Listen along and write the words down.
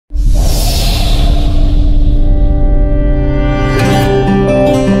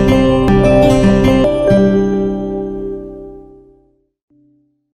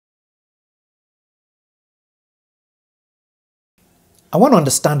I want to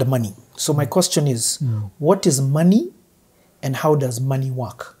understand money. So my question is, what is money and how does money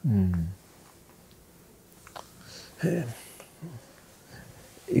work?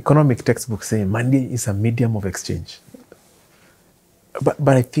 Economic textbooks say money is a medium of exchange. But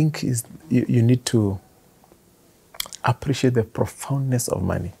I think you need to appreciate the profoundness of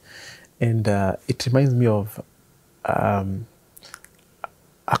money. And it reminds me of a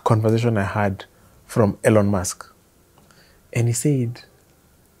conversation I had from Elon Musk. And he said,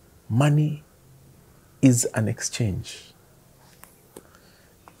 money is an exchange.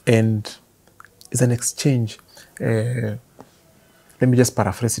 And it's an exchange. Let me just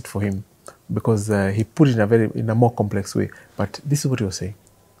paraphrase it for him, because he put it in a more complex way. But this is what he was saying.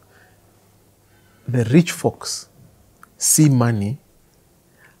 The rich folks see money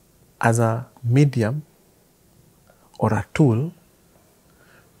as a medium or a tool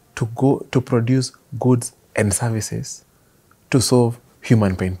to produce goods and services to solve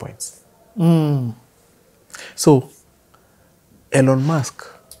human pain points. So Elon Musk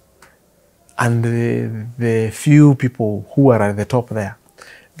and the few people who are at the top there,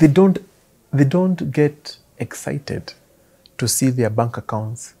 they don't get excited to see their bank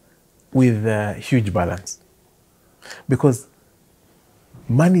accounts with a huge balance, because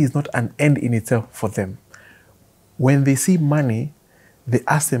money is not an end in itself for them. When they see money, they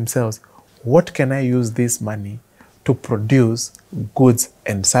ask themselves, what can I use this money to produce goods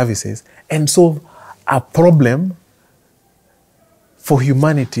and services and solve a problem for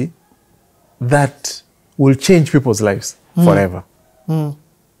humanity that will change people's lives forever?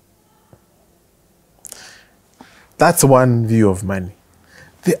 That's one view of money.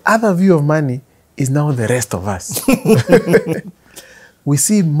 The other view of money is now the rest of us. We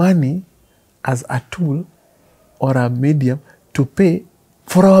see money as a tool or a medium to pay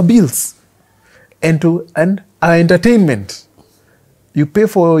for our bills and our entertainment. You pay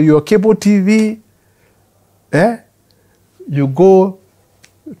for your cable TV, you go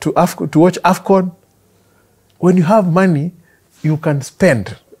to watch AFCON. When you have money, you can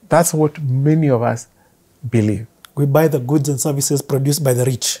spend. That's what many of us believe. We buy the goods and services produced by the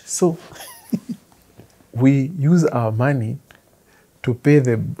rich. So we use our money to pay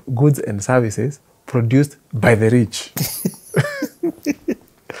the goods and services produced by the rich.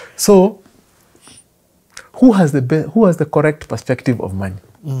 So who has the correct perspective of money?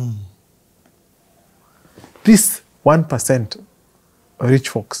 This 1% rich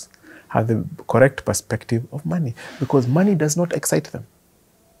folks have the correct perspective of money, because money does not excite them.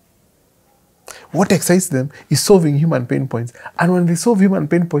 What excites them is solving human pain points. And when they solve human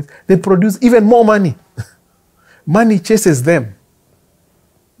pain points, they produce even more money. Money chases them.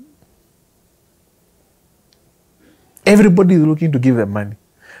 Everybody is looking to give them money.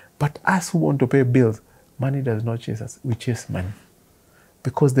 But us who want to pay bills, money does not chase us. We chase money.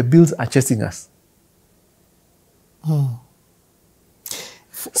 Because the bills are chasing us.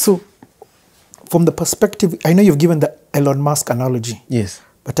 So, from the perspective, I know you've given the Elon Musk analogy. Yes.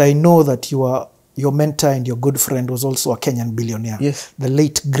 But I know that your mentor and your good friend was also a Kenyan billionaire. Yes. The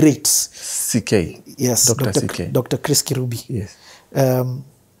late great CK. Yes, Dr. CK. Dr. Chris Kirubi. Yes.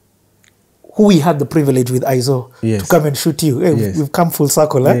 Who we had the privilege with ISO to come and shoot you. Hey, yes. We've come full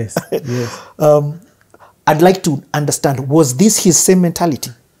circle. Yes. Yes. I'd like to understand, was this his same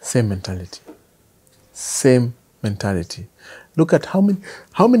mentality? Same mentality. Same mentality. Look at how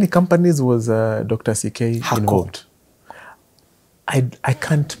many companies was Dr. CK involved. I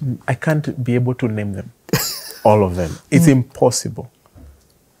can't be able to name them, all of them. It's impossible,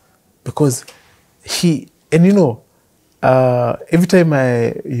 because every time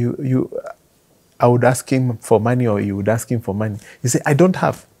I would ask him for money, or you would ask him for money, he say, I don't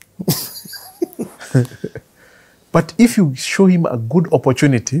have. But if you show him a good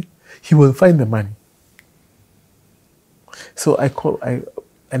opportunity, he will find the money. So I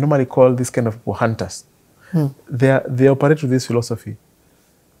normally call this kind of people hunters. They operate with this philosophy.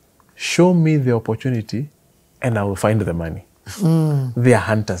 Show me the opportunity and I will find the money. They are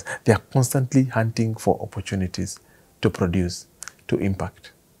hunters. They are constantly hunting for opportunities to produce, to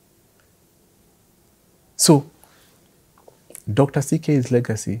impact. So Dr. CK's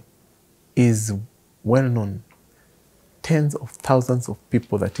legacy is well known. Tens of thousands of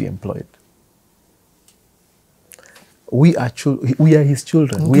people that he employed. We are his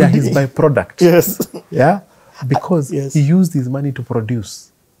children. We are his byproduct. Yes. Yeah? Because he used his money to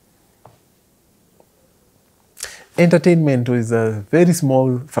produce. Entertainment was a very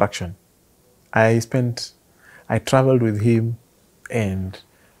small fraction. I traveled with him, and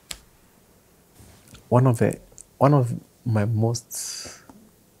one of my most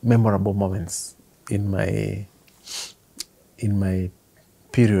memorable moments in my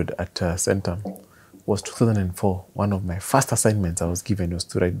period at Centum was 2004. One of my first assignments I was given was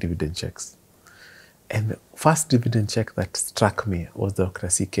to write dividend checks. And the first dividend check that struck me was Dr.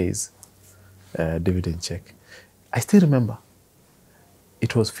 CK's dividend check. I still remember.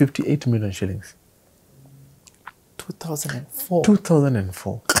 It was 58 million shillings. 2004.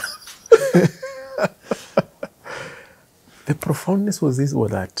 2004. The profoundness was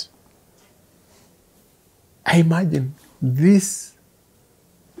that I imagine this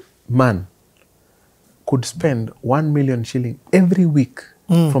man could spend 1 million shilling every week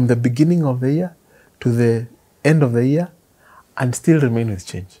from the beginning of the year to the end of the year and still remain with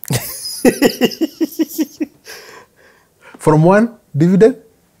change. From one dividend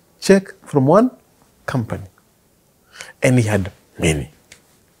check from one company. And he had many.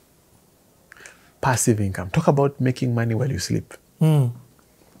 Passive income. Talk about making money while you sleep.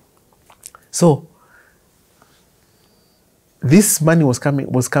 So, this money was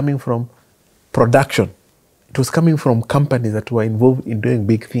coming from production. It was coming from companies that were involved in doing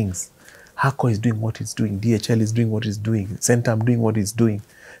big things. Harco is doing what it's doing. DHL is doing what it's doing. Centum doing what it's doing.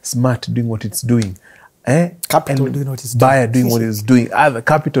 Smart doing what it's doing. Capital doing what it's doing. Buyer doing what it's doing. Other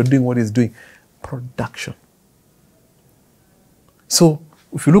Capital doing what it's doing. Production. So,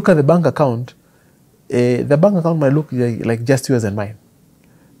 if you look at the bank account, the bank account might look like just yours and mine.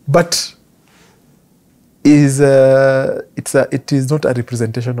 But it is not a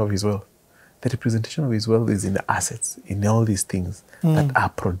representation of his wealth. The representation of his wealth is in the assets, in all these things that are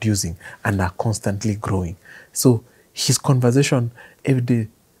producing and are constantly growing. So his conversation every day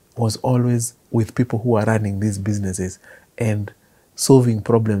was always with people who are running these businesses and solving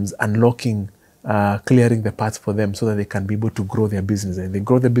problems, unlocking, clearing the paths for them so that they can be able to grow their businesses. And they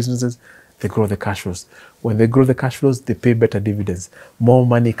grow their businesses, they grow the cash flows. When they grow the cash flows, they pay better dividends. More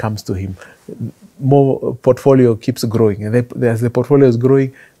money comes to him. More portfolio keeps growing. And as the portfolio is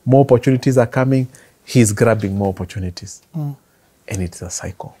growing, more opportunities are coming. He's grabbing more opportunities. And it's a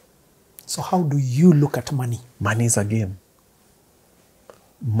cycle. So how do you look at money? Money is a game.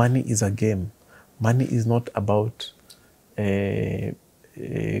 Money is a game. Money is not about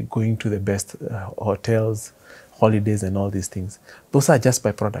going to the best hotels, holidays, and all these things. Those are just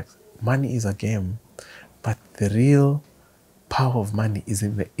byproducts. Money is a game, but the real power of money is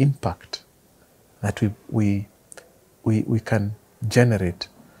in the impact that we can generate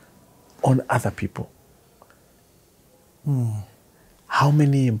on other people. How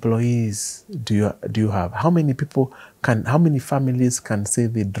many employees do you have? How many families can say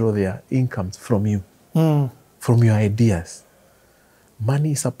they draw their incomes from you, from your ideas?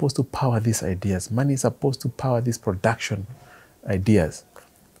 Money is supposed to power these ideas. Money is supposed to power these production ideas.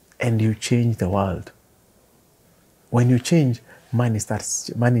 And you change the world. When you change, money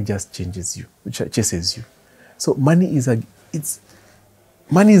just changes you, chases you. So money is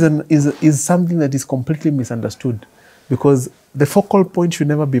something that is completely misunderstood, because the focal point should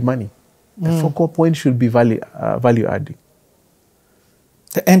never be money. The focal point should be value adding.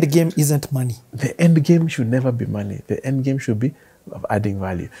 The end game isn't money. The end game should never be money. The end game should be of adding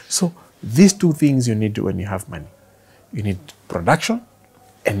value. So these two things you need when you have money. You need production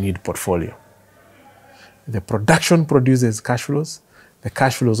and you need portfolio. The production produces cash flows. The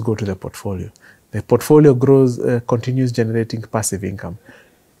cash flows go to the portfolio. The portfolio grows, continues generating passive income.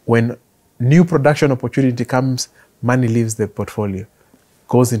 When new production opportunity comes, money leaves the portfolio,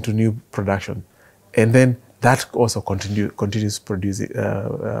 goes into new production, and then that also continues producing,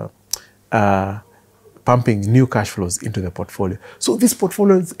 pumping new cash flows into the portfolio. So this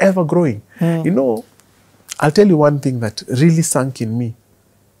portfolio is ever growing. You know, I'll tell you one thing that really sunk in me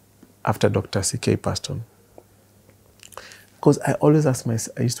after Dr. CK passed on. Because I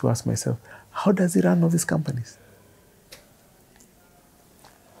used to ask myself, how does he run all these companies?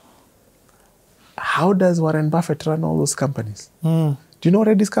 How does Warren Buffett run all those companies? Do you know what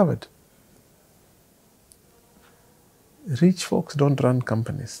I discovered? Rich folks don't run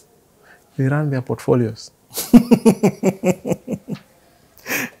companies. They run their portfolios.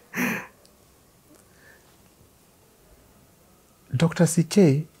 Dr.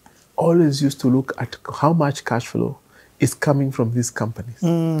 CK always used to look at how much cash flow is coming from these companies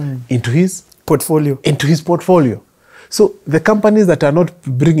into his portfolio. So the companies that are not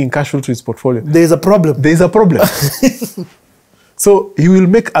bringing cash flow to his portfolio, there is a problem. There is a problem. So he will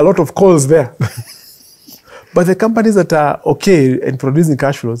make a lot of calls there. But the companies that are okay in producing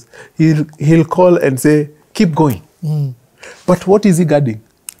cash flows, he'll call and say, keep going. But what is he guarding?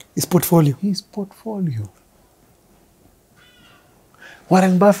 His portfolio. His portfolio.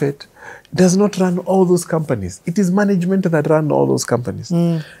 Warren Buffett does not run all those companies. It is management that run all those companies.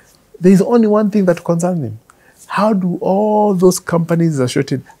 There is only one thing that concerns him. How do all those companies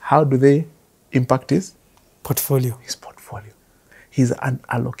associated, how do they impact his Portfolio. his portfolio? He's an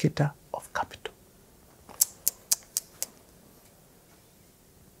allocator of capital.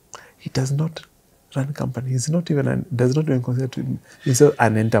 He does not run company. He's not even does not even consider himself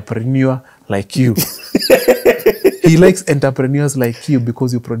an entrepreneur like you. He likes entrepreneurs like you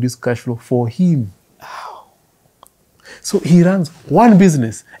because you produce cash flow for him. So he runs one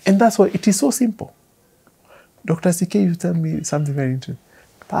business, and that's why it is so simple. Dr. CK, you tell me something very interesting.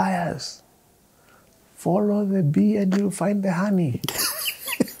 Pius, follow the bee and you'll find the honey.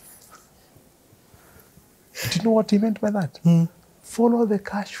 Do you know what he meant by that? Follow the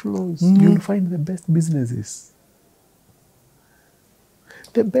cash flows. You'll find the best businesses.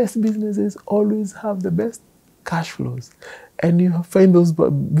 The best businesses always have the best cash flows. And you find those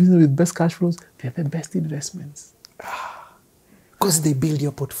businesses with best cash flows, they're the best investments. Because they build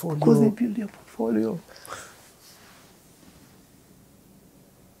your portfolio. Because they build your portfolio.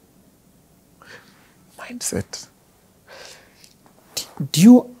 Mindset. Do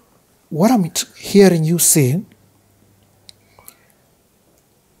you, what I'm hearing you say,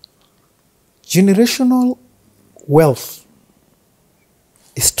 generational wealth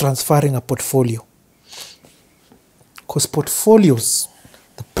is transferring a portfolio. Because portfolios,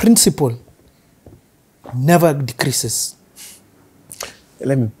 the principle never decreases.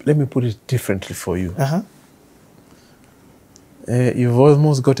 Let me put it differently for you. You've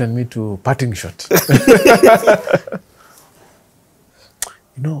almost gotten me to parting shot.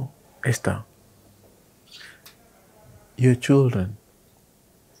 You know, Esther, your children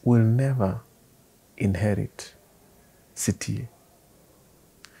will never inherit CTA.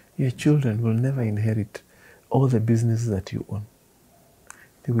 Your children will never inherit all the businesses that you own.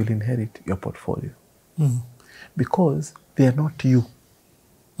 They will inherit your portfolio. Because they are not you.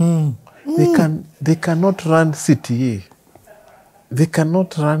 They cannot run CTA. They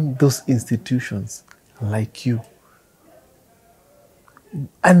cannot run those institutions like you.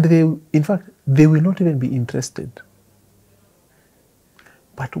 And in fact, they will not even be interested.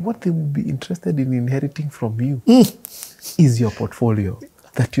 But what they will be interested in inheriting from you is your portfolio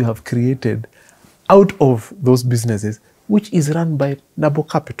that you have created out of those businesses, which is run by Nabo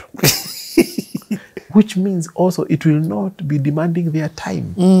Capital. Which means also it will not be demanding their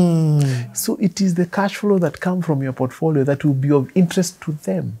time. So it is the cash flow that comes from your portfolio that will be of interest to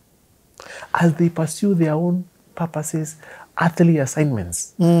them as they pursue their own purposes, earthly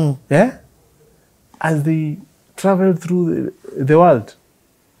assignments. Yeah? As they travel through the world,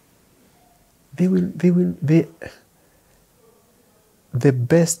 the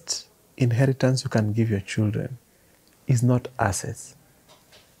best inheritance you can give your children is not assets,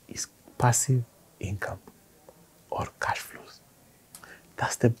 it's passive income or cash flows.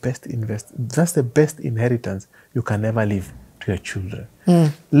 That's the best that's the best inheritance you can ever leave to your children.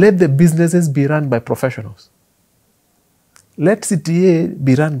 Let the businesses be run by professionals. Let CTA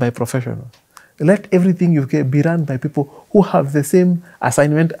be run by professionals. Let everything you get be run by people who have the same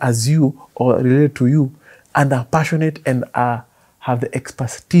assignment as you or related to you and are passionate and have the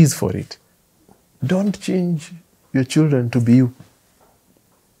expertise for it. Don't change your children to be you.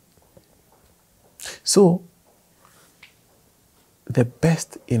 So, the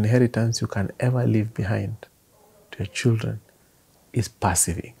best inheritance you can ever leave behind to your children is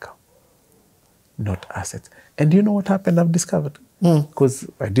passive income, not assets. And do you know what happened? I've discovered, because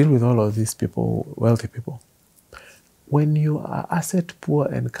I deal with all of these people, wealthy people. When you are asset poor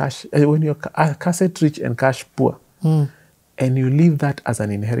and cash, when you're asset rich and cash poor, and you leave that as an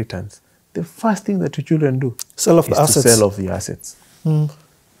inheritance, the first thing that your children do sell off the assets. To sell off the assets.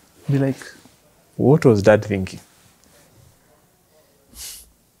 Be like, what was dad thinking?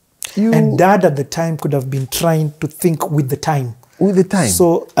 And dad at the time could have been trying to think with the time. With the time.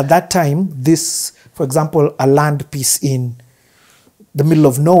 So at that time, this, for example, a land piece in the middle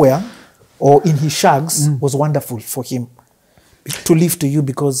of nowhere or in his shags was wonderful for him to leave to you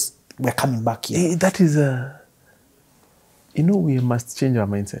because we're coming back here. That is you know, we must change our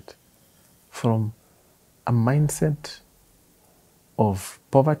mindset from a mindset of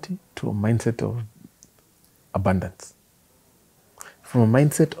poverty to a mindset of abundance. From a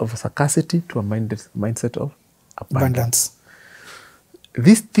mindset of scarcity to a mindset of abundance.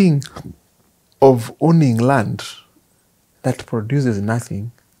 This thing of owning land that produces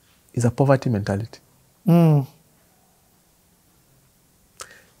nothing is a poverty mentality.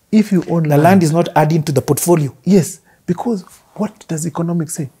 If you own the land is not adding to the portfolio. Yes, because what does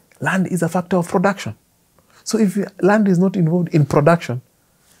economics say? Land is a factor of production. So if land is not involved in production,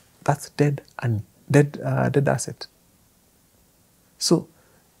 that's dead asset. So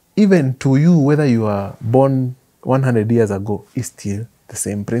even to you, whether you are born 100 years ago, is still the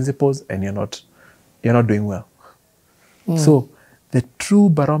same principles, and you're not doing well. So the true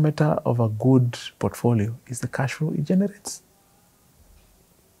barometer of a good portfolio is the cash flow it generates.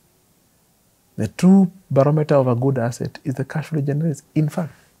 The true barometer of a good asset is the cash flow it generates. In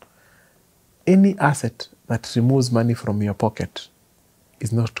fact, any asset that removes money from your pocket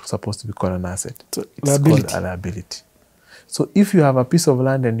is not supposed to be called an asset. So, it's liability. called a liability. So if you have a piece of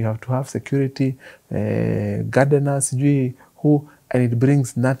land and you have to have security, gardeners, who, and it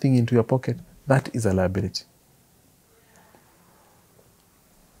brings nothing into your pocket, that is a liability.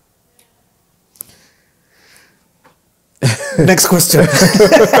 Next question.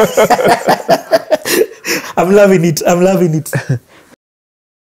 I'm loving it.